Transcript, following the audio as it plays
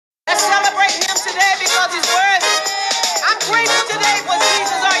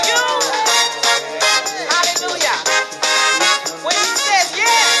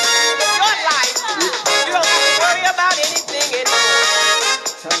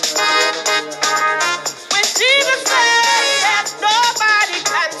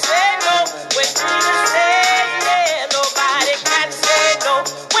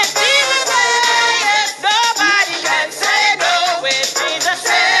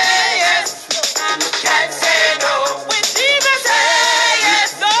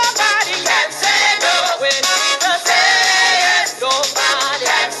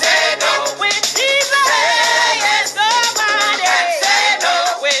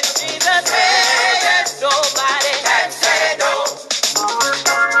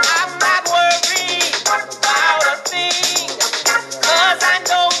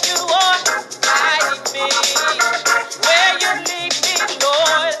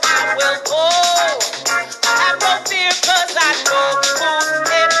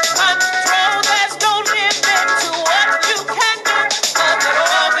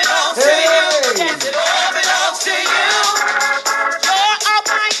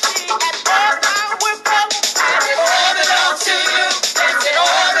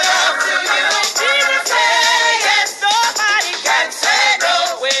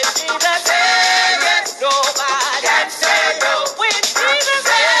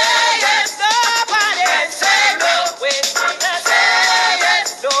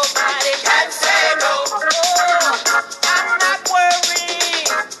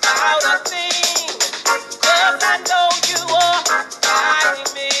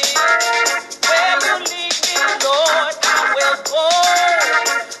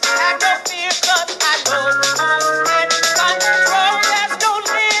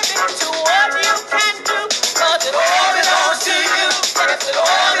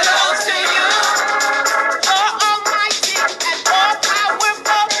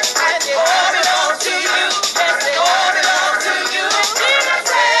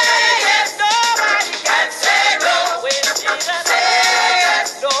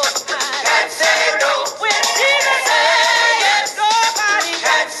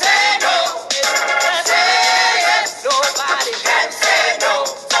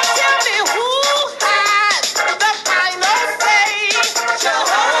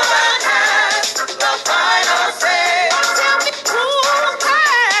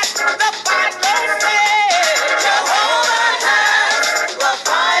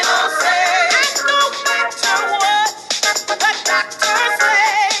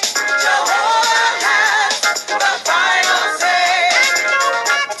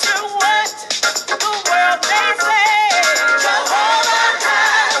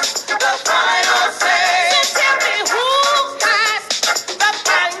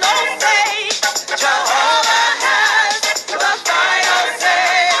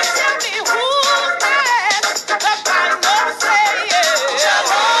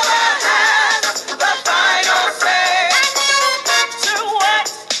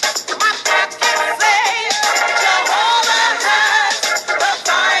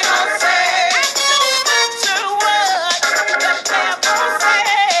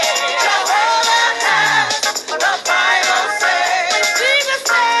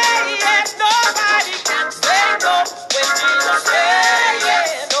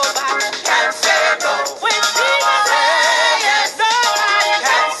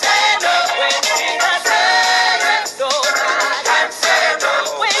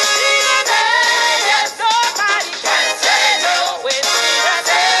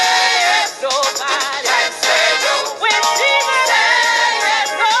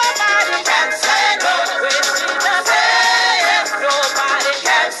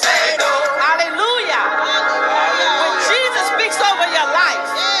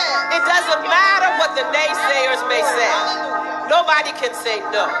the naysayers may say, nobody can say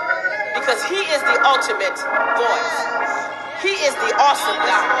no, because he is the ultimate voice. He is the awesome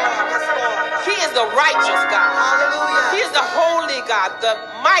God. He is the righteous God. He is the holy God, the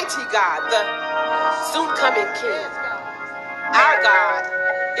mighty God, the soon-coming King. Our God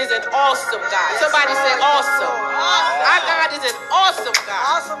is an awesome God. Somebody say awesome. Our God is an awesome God.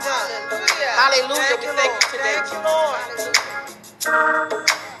 Awesome God. Hallelujah. We thank you today,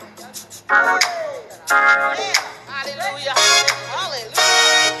 Hallelujah. Hallelujah.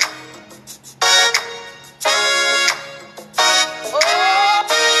 Oh,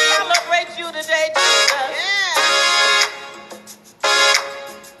 celebrate you today, Jesus.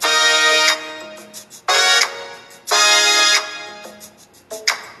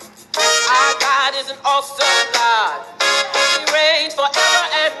 Our God is an awesome God. He reigns forever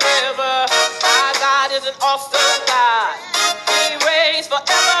and ever. Our God is an awesome God. He reigns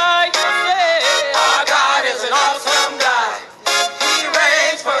forever. You say, Our God is an awesome God. He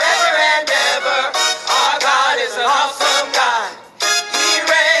reigns forever and ever. Our God is an awesome God. He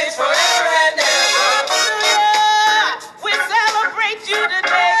reigns forever and ever. we celebrate you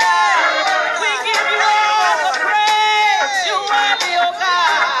today, God. We give you all the praise. You are the oh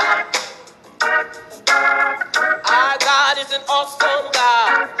God. Our God is an awesome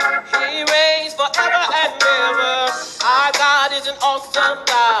God. He reigns forever and ever. Our God is an awesome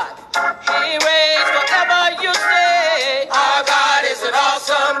God. He reigns forever, you say. Our God is an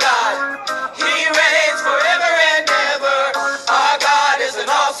awesome God. He reigns forever and ever. Our God is an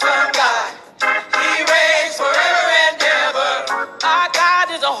awesome God. He reigns forever and ever. Our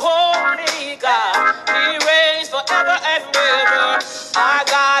God is a holy God. He reigns forever and ever. Our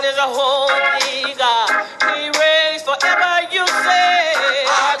God is a holy God. He reigns forever, you say.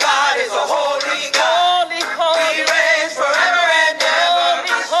 Our God is a holy God. Holy, He holy, reigns forever and ever.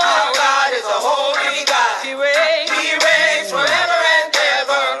 Our God is a holy God. He reigns. He reigns forever and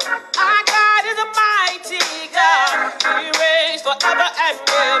ever. Our God is a mighty God. He reigns forever and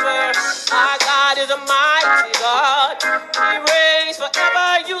ever. Our God is a mighty God. He reigns forever,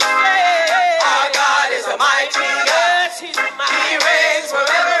 you say. Our God is a mighty God. Yes, he's a He mighty. reigns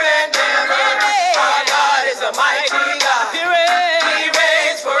forever and ever. Our God is a mighty God. He reigns. He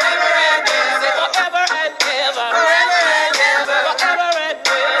reigns forever and ever. Forever and ever. Forever and ever. Forever and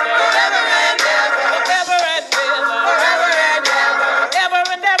ever. Forever and ever. Forever and ever. Forever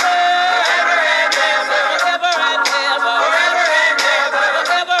and ever. Ever and ever. Forever and ever. Forever and ever.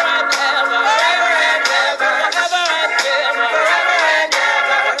 Forever and ever. Forever and ever. Forever and ever. Forever and ever. Forever and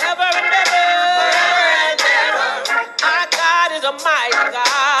ever. Forever and ever. Forever and ever. Our God is a mighty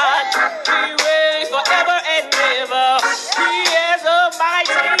God. He reigns forever and ever. He is a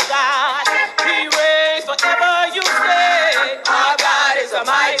mighty God. He reigns forever, you say. Our God is a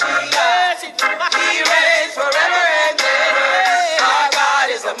mighty God. Yes, he's a He mighty reigns forever and ever. Our God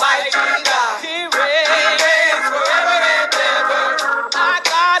is a mighty God. He He reigns. reigns forever and ever. Our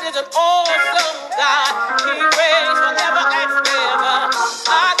God is an awesome God. He reigns forever and ever.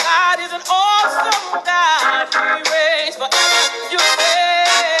 Our God is an awesome God. He reigns forever. You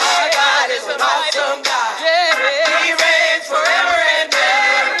say. Our God is an awesome God. Yeah. He reigns forever and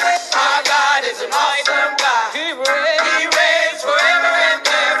ever. Our God is an awesome God. He reigns. He reigns forever and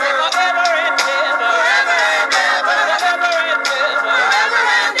ever. Forever and ever. Forever and ever. Forever and ever. Forever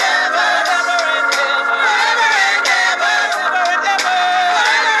and ever. Forever and ever. Forever and ever.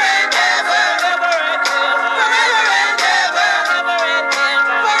 Forever and ever. Forever and ever. Forever and ever. Forever and ever. Forever and ever.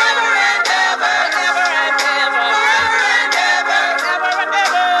 Forever and ever. Forever and ever. Forever and ever. Forever and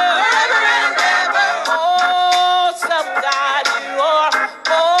ever. Forever and ever. Awesome God, you are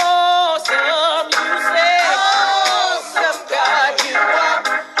awesome, you say. Awesome God, you are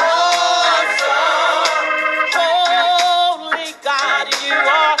awesome. Holy God, you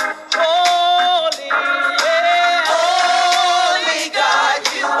are holy, yeah. Holy God,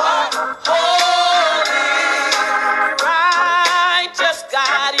 you are holy. Righteous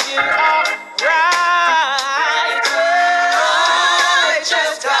God, you are righteous.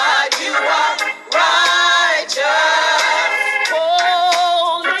 Righteous God, you are righteous.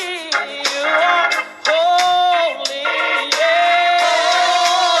 Holy, you are holy, yeah.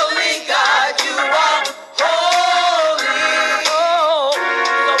 Holy God, you are holy. Oh,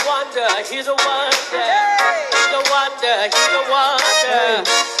 he's a wonder, he's a wonder. He's a wonder, he's a wonder.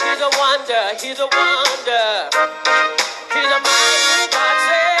 He's a wonder, he's a wonder. He's a mighty God,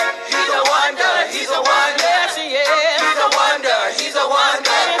 say. He's a wonder, he's a wonder. Yes, he is. He's a wonder, he's a wonder.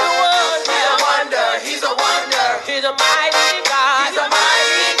 He's a wonder. He's a wonder, he's a wonder. He's a mighty God. He's a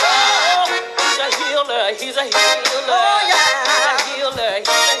mighty God. He's a healer. He's a healer. Oh, yeah. He's a healer. He's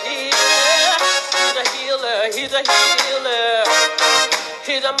a healer. He's a a healer.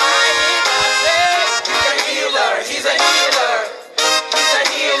 He's a mighty God. He's a healer. He's a healer. He's a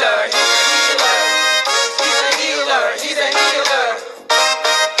healer. He's a healer. He's a healer. He's a healer.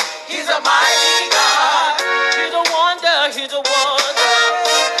 He's a mighty God. He's a wonder. He's a wonder.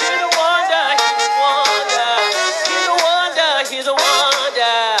 He's a wonder. He's a wonder. He's a wonder. He's a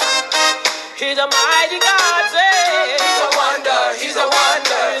wonder. He's a mighty God. He's a wonder. He's a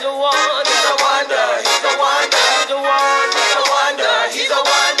wonder. He's a wonder. He's a wonder. He's a wonder. He's a wonder. He's a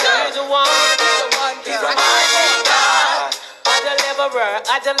wonder. He's a wonder. He's a mighty God. A deliverer.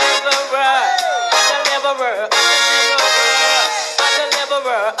 A deliverer. A deliverer. A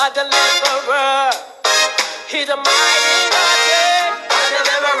deliverer. A deliverer. He's a mighty God. A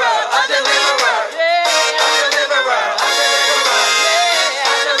deliverer. A deliverer. Yeah. A deliverer. A deliverer. Yeah.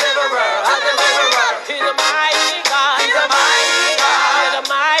 A deliverer. A deliverer. He's a mighty God. He's a mighty God. He's a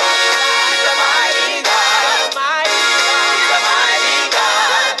mighty God. He's a mighty God. He's a mighty God. He's a mighty God.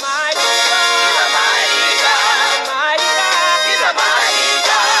 He's a mighty He's a God. mighty God. Mighty God. He's a mighty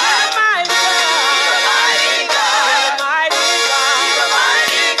God. Mighty He's a God. mighty God. Mighty God. He's a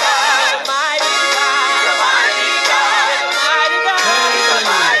mighty God. Mighty He's a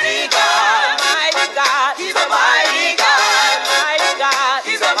God. mighty God. Mighty God. He's a mighty God. Mighty God.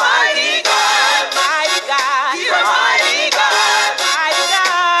 He's a mighty God. Mighty God. He's a mighty God. Mighty God. He's a mighty God. Mighty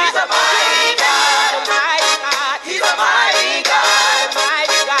God. He's a mighty God. Mighty God. He's a mighty God.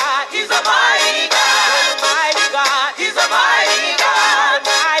 Mighty God. He's a mighty God. Mighty God. He's a mighty God.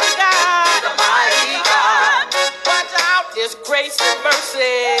 Mighty God. He's a mighty God. Watch out, His grace and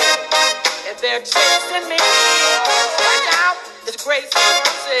mercy, and they're chasing me. Watch out, His grace and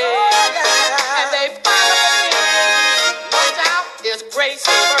mercy, and they follow me. Watch out, His grace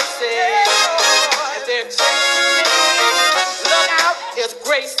and mercy, and they're chasing me. Look out, His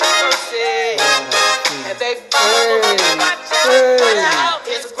grace and mercy, and they follow me. Watch out,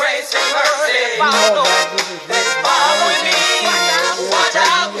 His grace and mercy, follow me. Follow me. Watch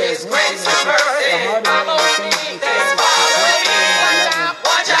out, His grace and mercy. Follow me. Follow me.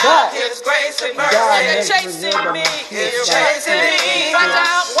 Watch out, His grace and mercy. They're chasing me. He's chasing me.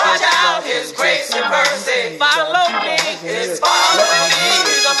 Watch out, His grace and mercy. Follow me. It's following me.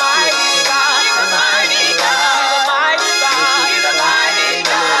 He's a mighty God. He's a mighty God. He's a mighty God. He's a mighty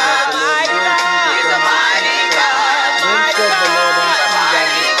God. Mighty God. He's a mighty God.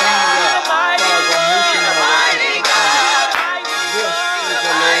 Mighty God. Mighty God. Mighty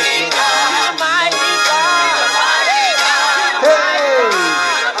God. Mighty God. Mighty God.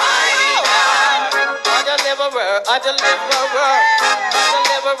 Mighty God. A deliverer. A deliverer. A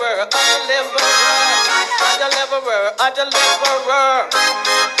deliverer. A deliverer. A deliverer. A deliverer.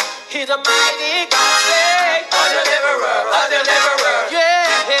 He's a mighty God. A deliverer. A deliverer.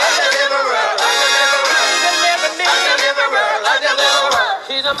 Yeah. A deliverer. A deliverer. Deliver me. A deliverer. A deliverer.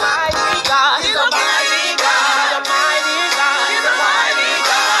 He's a mighty God. He's a mighty God. He's a mighty God. He's a mighty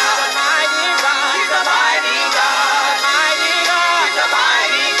God. Mighty God. He's a mighty God. Mighty God. He's a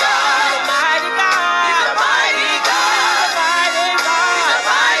mighty God. Mighty God. He's a mighty God. Mighty God. He's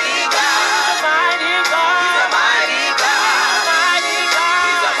a mighty God. Mighty God. He's a mighty God. Mighty God.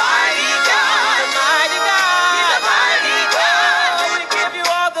 He's a mighty God. Mighty God. He's a mighty God. Oh, we give you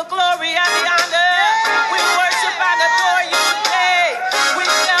all the glory and the honor. We worship and adore you today. We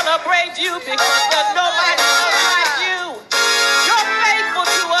celebrate you because there's nobody else like you. You're faithful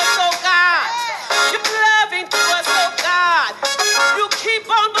to us, oh God. You're loving to us, oh God. You keep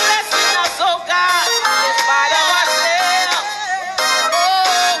on blessing us, oh God, in spite of ourselves.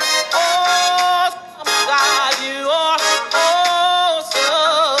 Oh, God, you are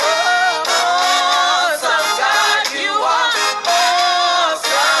awesome. Awesome God, you are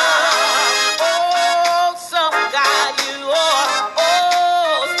awesome. Awesome God, you are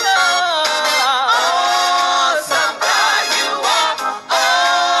awesome. Awesome God, you are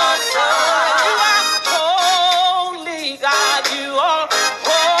awesome. You are holy, God, you are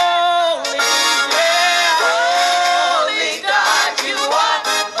holy. Yeah. Holy God, you are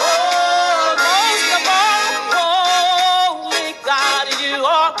holy. Most of all, holy God, you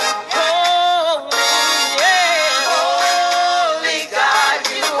are holy. Yeah. Holy God,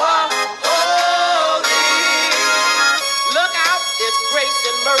 you are holy. Look out, it's grace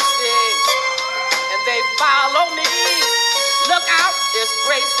and mercy, and they follow me. Look out, it's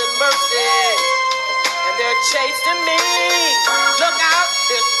grace and mercy, and they're chasing me. Look out,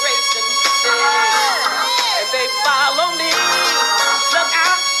 it's grace and mercy, and they follow me. Look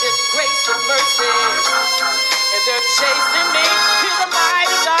out, it's grace and mercy, and they're chasing me. He's a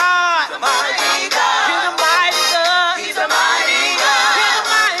mighty God. Mighty God. He's a mighty God. He's a mighty God. He's a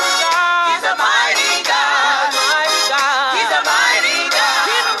mighty God. He's a mighty God.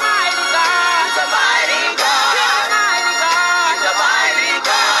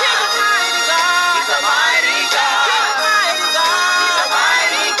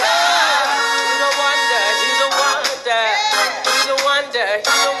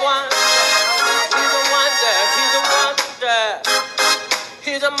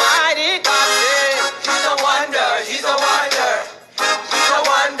 He's a mighty God. He's a wonder. He's a wonder. He's a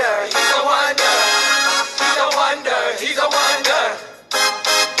wonder. He's a wonder. He's a wonder. He's a wonder.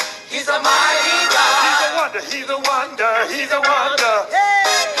 He's a mighty God. He's a wonder. He's a wonder. He's a wonder.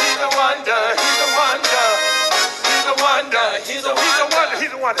 He's a wonder. He's a wonder. He's a wonder. He's a wonder.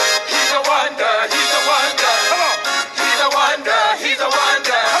 He's a wonder. He's a wonder.